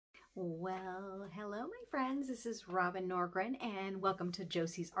Well, hello, my friends. This is Robin Norgren, and welcome to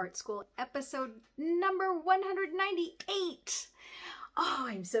Josie's Art School, episode number 198. Oh,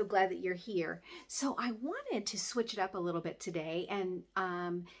 I'm so glad that you're here. So I wanted to switch it up a little bit today and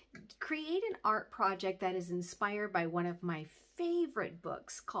create an art project that is inspired by one of my favorite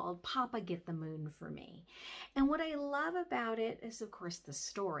books called Papa Get the Moon for Me. And what I love about it is, of course, the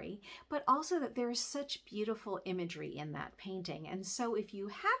story, but also that there is such beautiful imagery in that painting. And so if you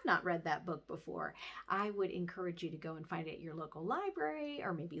have not read that book before, I would encourage you to go and find it at your local library,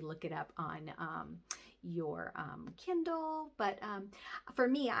 or maybe look it up on your Kindle. But for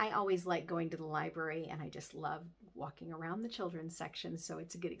me, I always like going to the library, and I just love walking around the children's section, so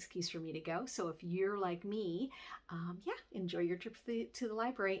it's a good excuse for me to go. So if you're like me, yeah, enjoy your trip to the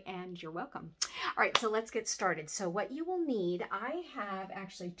library, and you're welcome. All right, so let's get started. So what you will need, I have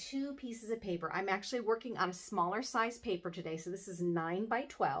actually 2 pieces of paper. I'm actually working on a smaller size paper today, so this is 9 by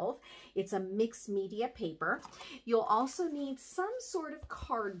 12. It's a mixed media paper. You'll also need some sort of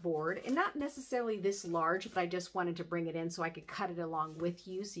cardboard, and not necessarily this large, but I just wanted to bring it in so I could cut it along with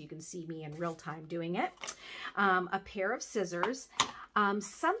you so you can see me in real time doing it. A pair of scissors,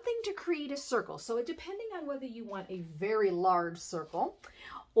 something to create a circle. So depending on whether you want a very large circle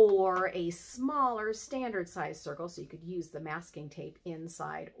or a smaller standard size circle, so you could use the masking tape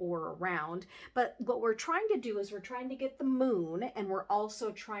inside or around. But what we're trying to do is we're trying to get the moon, and we're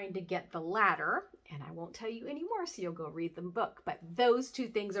also trying to get the ladder. And I won't tell you anymore, so you'll go read the book. But those 2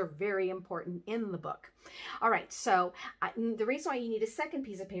 things are very important in the book. All right, so the reason why you need a second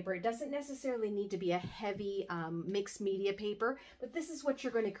piece of paper, it doesn't necessarily need to be a heavy mixed media paper, but this is what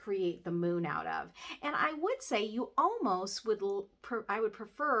you're going to create the moon out of. And I would say you almost would, I would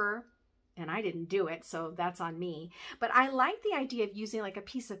prefer, and I didn't do it, so that's on me, but I like the idea of using like a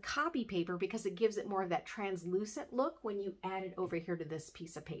piece of copy paper because it gives it more of that translucent look when you add it over here to this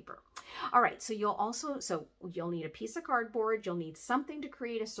piece of paper. All right, so you'll need a piece of cardboard, you'll need something to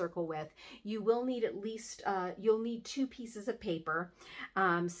create a circle with, you will need at least, you'll need 2 pieces of paper,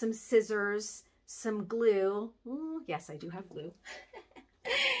 some scissors, some glue. Ooh, yes, I do have glue.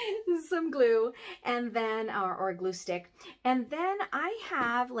 Some glue, and then or a glue stick, and then I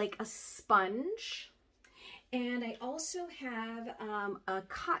have like a sponge, and I also have a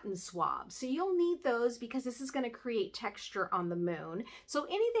cotton swab. So you'll need those because this is going to create texture on the moon. So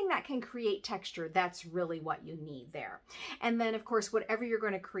anything that can create texture, that's really what you need there. And then of course whatever you're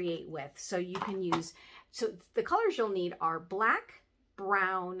going to create with, so you can use, so the colors you'll need are black,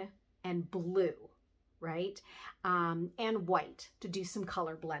 brown, and blue, right? And white to do some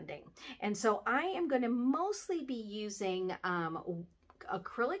color blending. And so I am going to mostly be using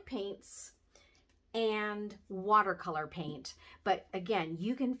acrylic paints and watercolor paint. But again,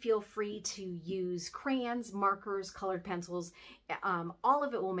 you can feel free to use crayons, markers, colored pencils. All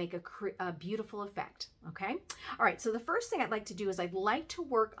of it will make a beautiful effect, okay? All right, so the first thing I'd like to do is I'd like to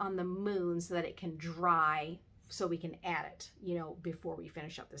work on the moon so that it can dry, so we can add it, you know, before we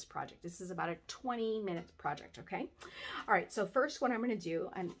finish up this project. This is about a 20-minute project, okay? All right, so first what I'm gonna do,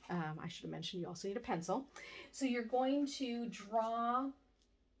 and I should have mentioned you also need a pencil. So you're going to draw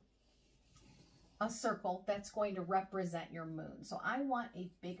a circle that's going to represent your moon. So I want a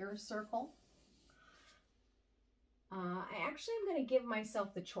bigger circle. I actually am going to give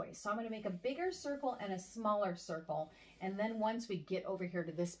myself the choice. So I'm going to make a bigger circle and a smaller circle. And then once we get over here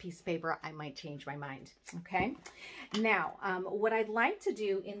to this piece of paper, I might change my mind. Okay. Now, what I'd like to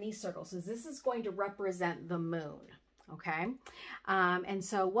do in these circles is this is going to represent the moon. Okay. And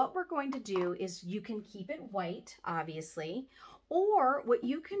so what we're going to do is you can keep it white, obviously, or what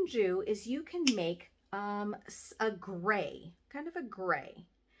you can do is you can make a gray, kind of a gray.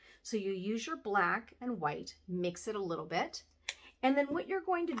 So you use your black and white, mix it a little bit. And then what you're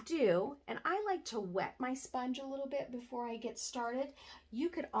going to do, and I like to wet my sponge a little bit before I get started. You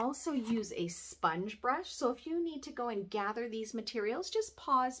could also use a sponge brush. So if you need to go and gather these materials, just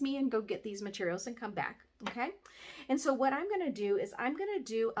pause me and go get these materials and come back, okay? And so what I'm gonna do is I'm gonna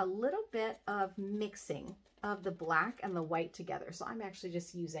do a little bit of mixing of the black and the white together. So I'm actually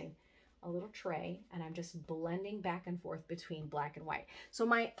just using a little tray, and I'm just blending back and forth between black and white.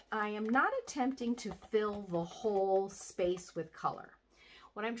 So I am not attempting to fill the whole space with color.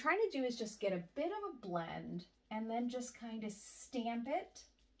 What I'm trying to do is just get a bit of a blend and then just kind of stamp it.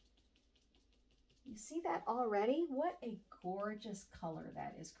 You see that already? What a gorgeous color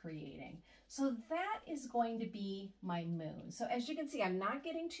that is creating. So that is going to be my moon. So as you can see, I'm not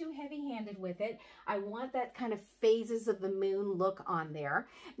getting too heavy-handed with it. I want that kind of phases of the moon look on there.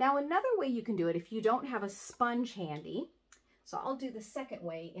 Now, another way you can do it, if you don't have a sponge handy, so I'll do the second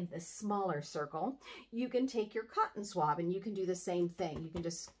way in the smaller circle, you can take your cotton swab and you can do the same thing. You can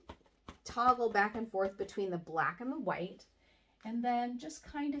just toggle back and forth between the black and the white, and then just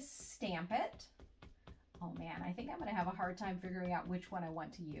kind of stamp it. Oh man, I think I'm going to have a hard time figuring out which one I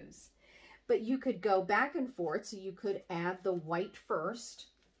want to use. But you could go back and forth, so you could add the white first,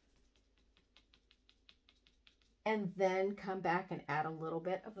 and then come back and add a little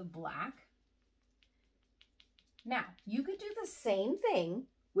bit of the black. Now, you could do the same thing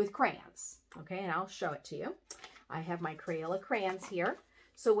with crayons, okay? And I'll show it to you. I have my Crayola crayons here.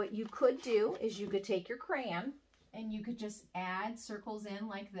 So what you could do is you could take your crayon and you could just add circles in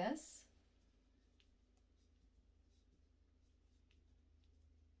like this.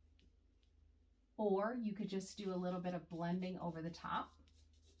 Or you could just do a little bit of blending over the top.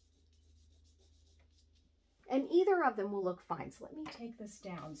 And either of them will look fine. So let me take this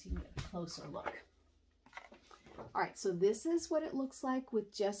down so you can get a closer look. All right, so this is what it looks like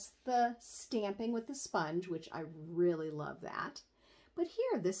with just the stamping with the sponge, which I really love that. But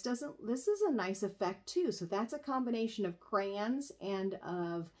here, this is a nice effect too. So that's a combination of crayons and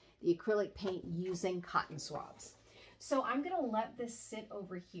of the acrylic paint using cotton swabs. So I'm gonna let this sit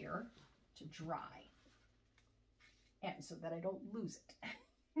over here to dry, and so that I don't lose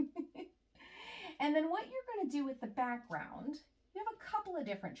it. And then what you're going to do with the background, you have a couple of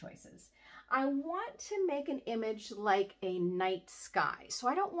different choices. I want to make an image like a night sky, so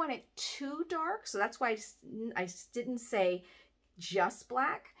I don't want it too dark, so that's why I didn't say just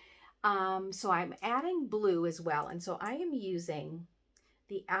black. So I'm adding blue as well, and so I am using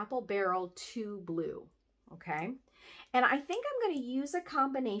the Apple Barrel 2 blue, okay? And I think I'm going to use a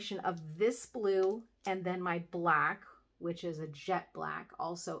combination of this blue and then my black, which is a jet black,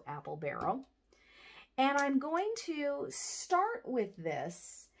 also Apple Barrel. And I'm going to start with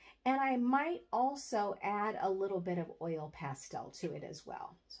this, and I might also add a little bit of oil pastel to it as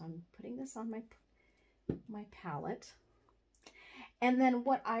well. So I'm putting this on my palette. And then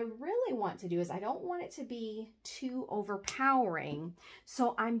what I really want to do is I don't want it to be too overpowering.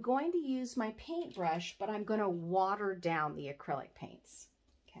 So I'm going to use my paintbrush, but I'm going to water down the acrylic paints.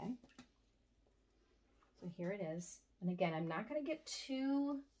 Okay. So here it is. And again, I'm not going to get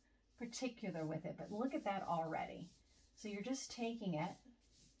too particular with it, but look at that already. So you're just taking it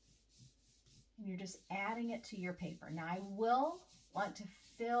and you're just adding it to your paper. Now I will want to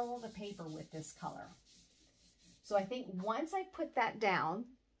fill the paper with this color. So I think once I put that down,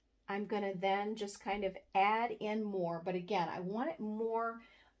 I'm going to then just kind of add in more. But again, I want it more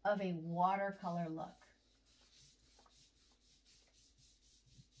of a watercolor look.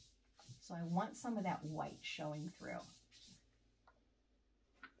 So I want some of that white showing through.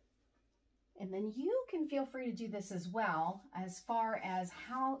 And then you can feel free to do this as well, as far as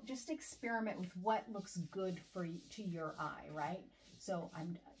how, just experiment with what looks good for you, to your eye, right? So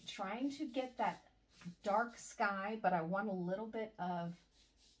I'm trying to get that dark sky, but I want a little bit of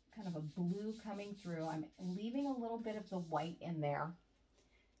kind of a blue coming through. I'm leaving a little bit of the white in there,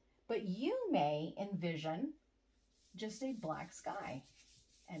 but you may envision just a black sky.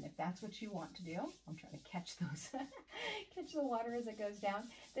 And if that's what you want to do, I'm trying to catch those, catch the water as it goes down,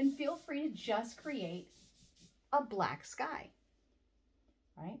 then feel free to just create a black sky,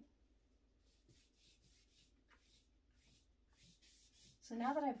 right? So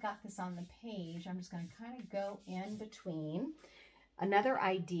now that I've got this on the page, I'm just going to kind of go in between. Another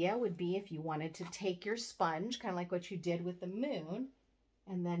idea would be if you wanted to take your sponge, kind of like what you did with the moon,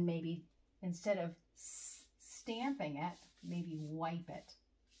 and then maybe instead of stamping it, maybe wipe it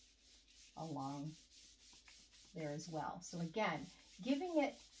along there as well. So again, giving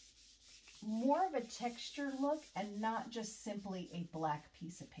it more of a textured look and not just simply a black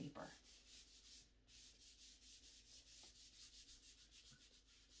piece of paper.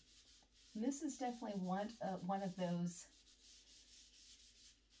 And this is definitely one of those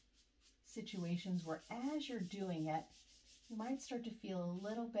situations where as you're doing it, you might start to feel a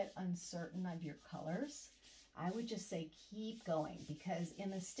little bit uncertain of your colors. I would just say keep going, because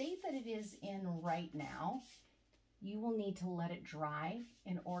in the state that it is in right now, you will need to let it dry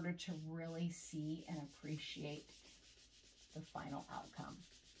in order to really see and appreciate the final outcome.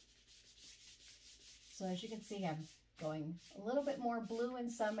 So as you can see, I'm going a little bit more blue in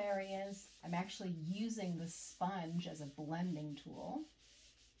some areas. I'm actually using the sponge as a blending tool.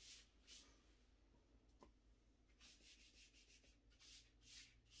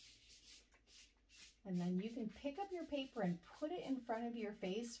 And then you can pick up your paper and put it in front of your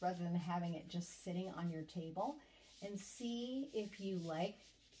face rather than having it just sitting on your table, and see if you like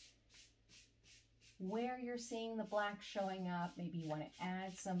where you're seeing the black showing up. Maybe you want to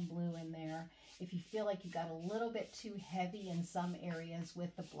add some blue in there. If you feel like you got a little bit too heavy in some areas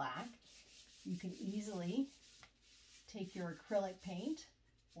with the black, you can easily take your acrylic paint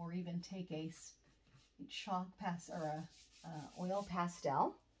or even take a chalk or a oil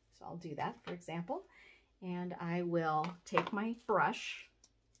pastel. So I'll do that, for example. And I will take my brush.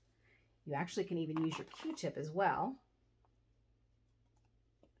 You actually can even use your Q-tip as well.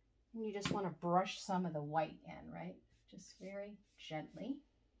 And you just want to brush some of the white in, right? Just very gently.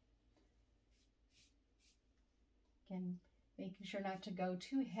 Again, making sure not to go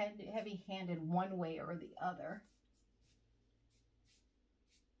too heavy-handed one way or the other.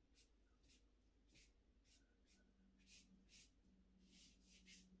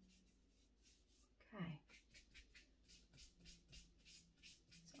 Okay.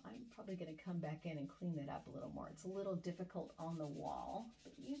 So I'm probably going to come back in and clean that up a little more. It's a little difficult on the wall,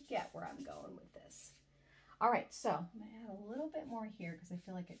 but you get where I'm going with this. All right, so I'm going to add a little bit more here because I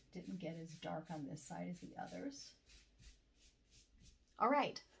feel like it didn't get as dark on this side as the others. All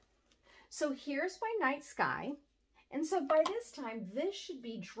right, so here's my night sky. And so by this time, this should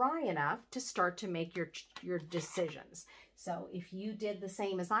be dry enough to start to make your decisions. So if you did the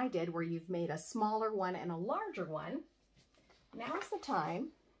same as I did, where you've made a smaller one and a larger one, now's the time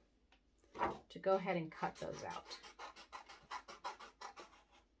to go ahead and cut those out.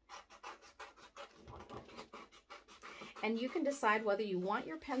 And you can decide whether you want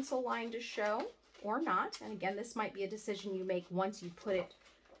your pencil line to show or not. And again, this might be a decision you make once you put it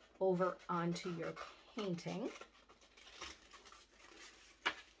over onto your painting.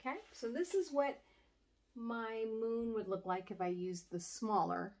 Okay, so this is what my moon would look like if I used the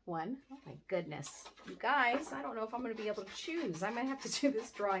smaller one. Oh my goodness. You guys, I don't know if I'm going to be able to choose. I might have to do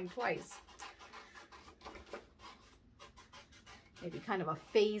this drawing twice. Maybe kind of a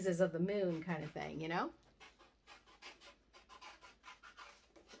phases of the moon kind of thing, you know?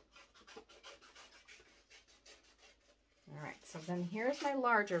 All right, so then here's my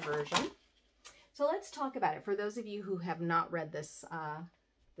larger version. So let's talk about it for those of you who have not read this,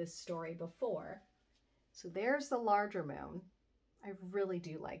 this story before. So there's the larger moon. I really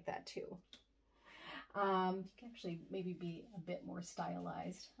do like that too. You can actually maybe be a bit more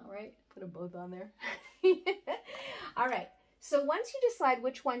stylized. All right, put them both on there. All right, so once you decide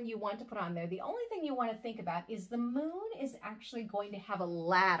which one you want to put on there, the only thing you want to think about is the moon is actually going to have a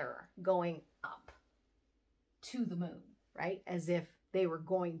ladder going up to the moon, right? As if they were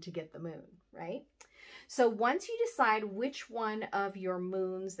going to get the moon, right? So once you decide which one of your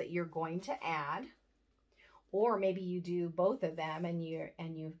moons that you're going to add, or maybe you do both of them and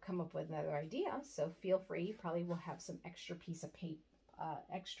you've come up with another idea, so feel free. You probably will have some extra piece of paper,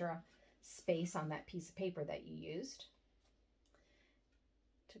 extra space on that piece of paper that you used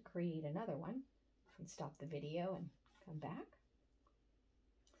to create another one. You can stop the video and come back.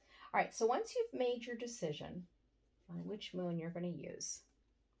 All right, so once you've made your decision on which moon you're going to use,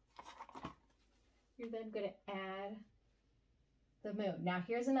 you're then going to add the moon. Now,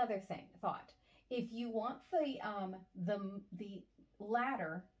 here's another thought. If you want the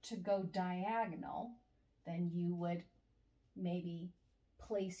ladder to go diagonal, then you would maybe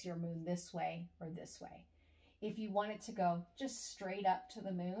place your moon this way or this way. If you want it to go just straight up to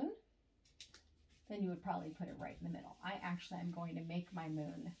the moon, then you would probably put it right in the middle. I actually am going to make my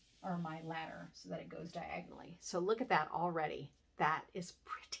moon or my ladder so that it goes diagonally. So look at that already. That is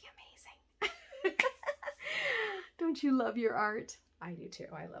pretty amazing. Don't you love your art? I do too.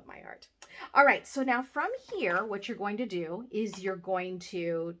 I love my art. All right, so now from here, what you're going to do is you're going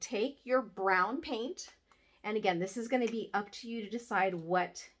to take your brown paint. And again, this is going to be up to you to decide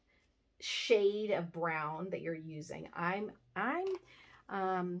what shade of brown that you're using. I'm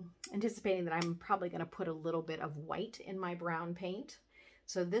anticipating that I'm probably going to put a little bit of white in my brown paint.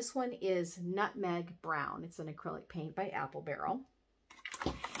 So this one is Nutmeg Brown. It's an acrylic paint by Apple Barrel.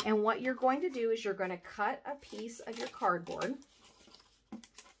 And what you're going to do is you're going to cut a piece of your cardboard.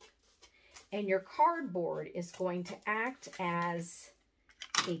 And your cardboard is going to act as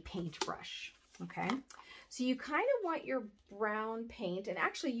a paintbrush, okay? So you kind of want your brown paint, and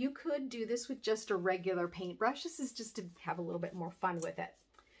actually you could do this with just a regular paintbrush. This is just to have a little bit more fun with it.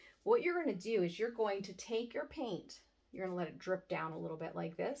 What you're going to do is you're going to take your paint, you're going to let it drip down a little bit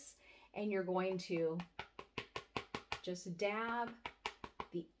like this, and you're going to just dab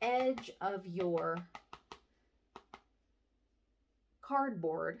the edge of your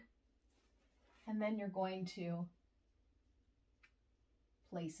cardboard, and then you're going to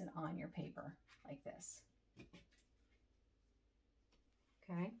place it on your paper like this.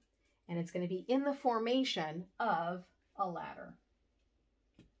 Okay, and it's going to be in the formation of a ladder.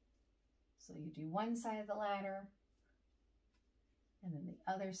 So you do one side of the ladder, and then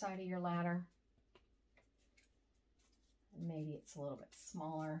the other side of your ladder. And maybe it's a little bit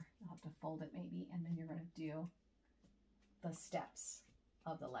smaller. You'll have to fold it maybe, and then you're going to do the steps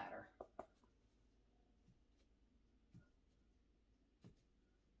of the ladder.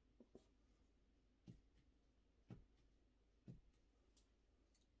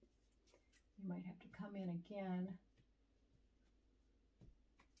 You might have to come in again.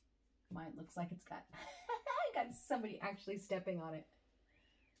 Mine looks like it's got, got somebody actually stepping on it.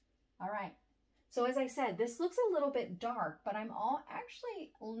 All right. So as I said, this looks a little bit dark, but I'm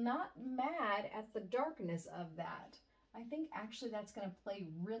actually not mad at the darkness of that. I think actually that's going to play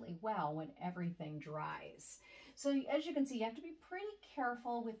really well when everything dries. So as you can see, you have to be pretty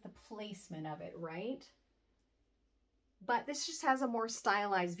careful with the placement of it, right? But this just has a more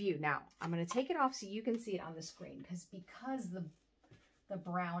stylized view. Now, I'm going to take it off so you can see it on the screen because the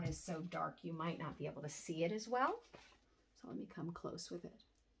brown is so dark, you might not be able to see it as well. So let me come close with it.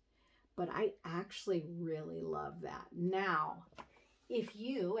 But I actually really love that. Now, if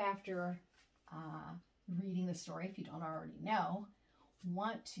you, after reading the story, if you don't already know,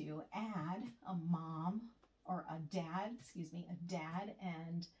 want to add a mom or a dad, a dad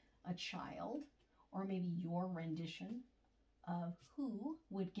and a child, or maybe your rendition of who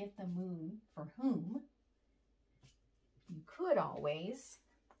would get the moon for whom, you could always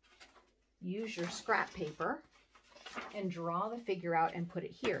use your scrap paper and draw the figure out and put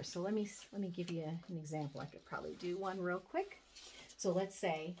it here. So let me give you an example. I could probably do one real quick. So let's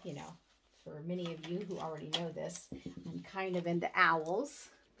say, you know, for many of you who already know this, I'm kind of into owls.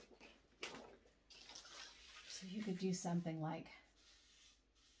 So you could do something like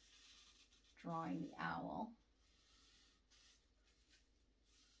drawing the owl.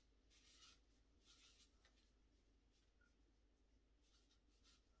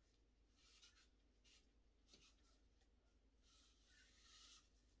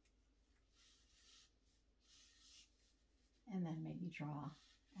 And then maybe draw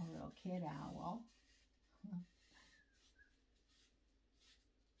a little kid owl.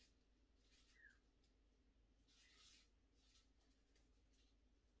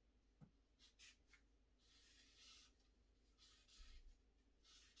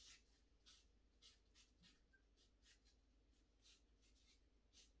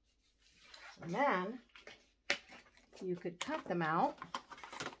 And then you could cut them out.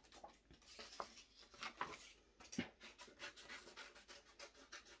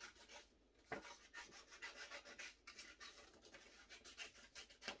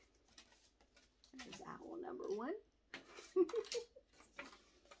 There's owl number one.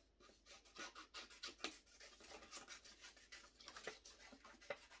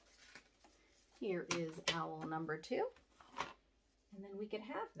 Here is owl number two. And then we could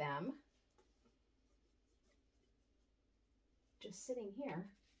have them just sitting here.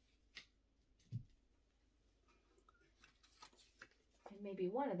 And maybe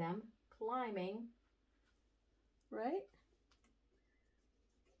one of them climbing, right?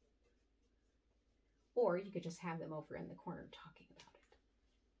 Or you could just have them over in the corner talking about it.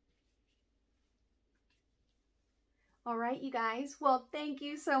 All right, you guys. Well, thank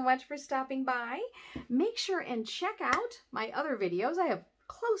you so much for stopping by. Make sure and check out my other videos. I have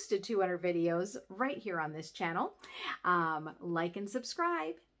close to 200 videos right here on this channel. Like and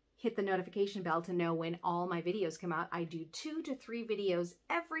subscribe. Hit the notification bell to know when all my videos come out. I do 2 to 3 videos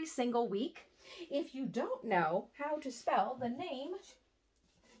every single week. If you don't know how to spell the name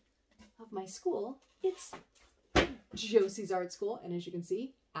of my school, it's Joseys Art School. And as you can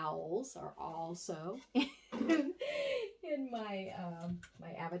see, owls are also in my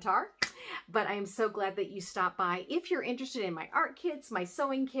my avatar. But I am so glad that you stopped by. If you're interested in my art kits, my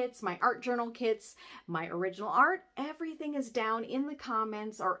sewing kits, my art journal kits, my original art, everything is down in the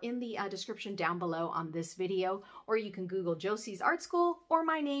comments or in the description down below on this video. Or you can Google Joseys Art School or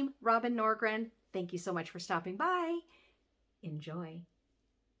my name, Robin Norgren. Thank you so much for stopping by. Enjoy.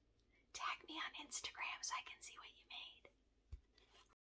 Tag me on Instagram so I can see what you